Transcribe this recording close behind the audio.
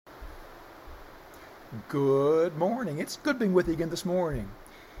Good morning. It's good being with you again this morning.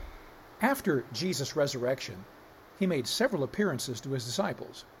 After Jesus' resurrection, he made several appearances to his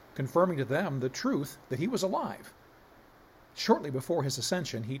disciples, confirming to them the truth that he was alive. Shortly before his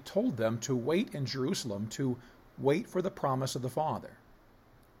ascension, he told them to wait in Jerusalem, to wait for the promise of the Father.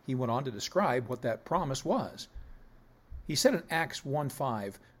 He went on to describe what that promise was. He said in Acts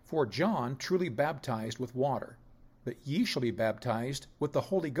 1:5, "For John truly baptized with water, but ye shall be baptized with the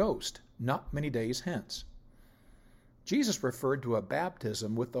Holy Ghost not many days hence." Jesus referred to a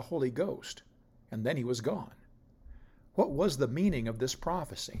baptism with the Holy Ghost, and then he was gone. What was the meaning of this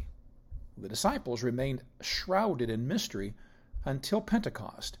prophecy? The disciples remained shrouded in mystery until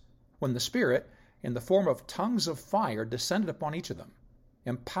Pentecost, when the Spirit, in the form of tongues of fire, descended upon each of them,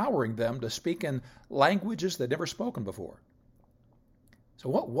 empowering them to speak in languages they'd never spoken before. So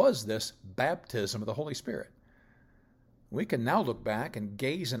what was this baptism of the Holy Spirit? We can now look back and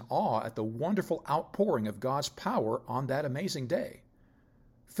gaze in awe at the wonderful outpouring of God's power on that amazing day.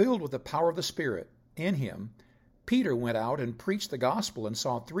 Filled with the power of the Spirit in him, Peter went out and preached the gospel and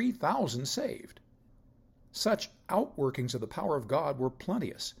saw 3,000 saved. Such outworkings of the power of God were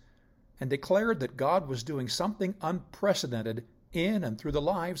plenteous, and declared that God was doing something unprecedented in and through the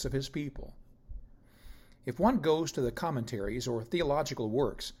lives of his people. If one goes to the commentaries or theological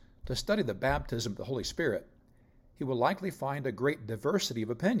works to study the baptism of the Holy Spirit, he will likely find a great diversity of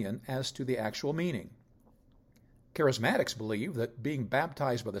opinion as to the actual meaning. Charismatics believe that being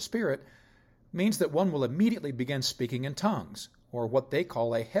baptized by the Spirit means that one will immediately begin speaking in tongues, or what they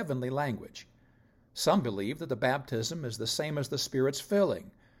call a heavenly language. Some believe that the baptism is the same as the Spirit's filling,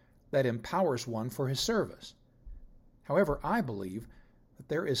 that empowers one for his service. However, I believe that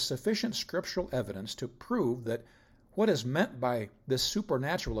there is sufficient scriptural evidence to prove that what is meant by this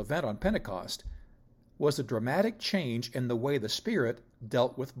supernatural event on Pentecost was a dramatic change in the way the Spirit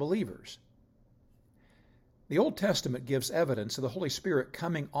dealt with believers. The Old Testament gives evidence of the Holy Spirit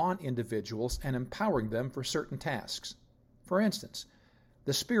coming on individuals and empowering them for certain tasks. For instance,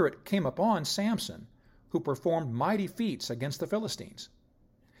 the Spirit came upon Samson, who performed mighty feats against the Philistines.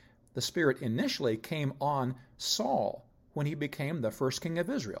 The Spirit initially came on Saul when he became the first king of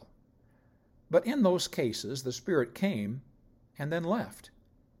Israel. But in those cases, the Spirit came and then left.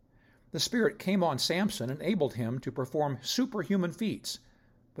 The Spirit came on Samson and enabled him to perform superhuman feats,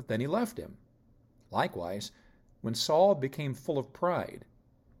 but then he left him. Likewise, when Saul became full of pride,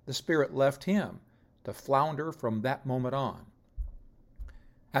 the Spirit left him to flounder from that moment on.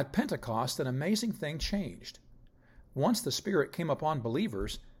 At Pentecost, an amazing thing changed. Once the Spirit came upon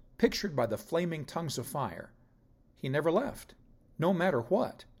believers, pictured by the flaming tongues of fire, he never left, no matter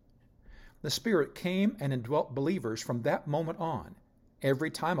what. The Spirit came and indwelt believers from that moment on.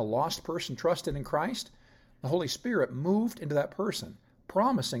 Every time a lost person trusted in Christ, the Holy Spirit moved into that person,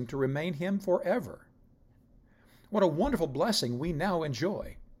 promising to remain him forever. What a wonderful blessing we now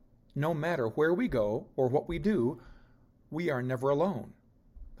enjoy. No matter where we go or what we do, we are never alone.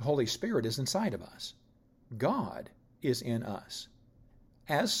 The Holy Spirit is inside of us. God is in us.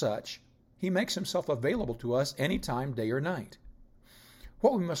 As such, he makes himself available to us anytime, day or night.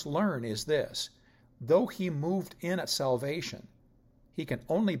 What we must learn is this: though he moved in at salvation, he can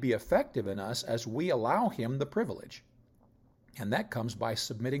only be effective in us as we allow him the privilege. And that comes by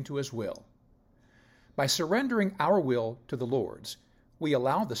submitting to his will. By surrendering our will to the Lord's, we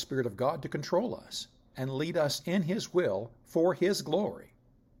allow the Spirit of God to control us and lead us in his will for his glory.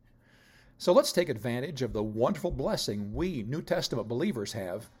 So let's take advantage of the wonderful blessing we New Testament believers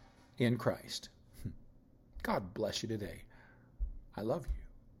have in Christ. God bless you today. I love you.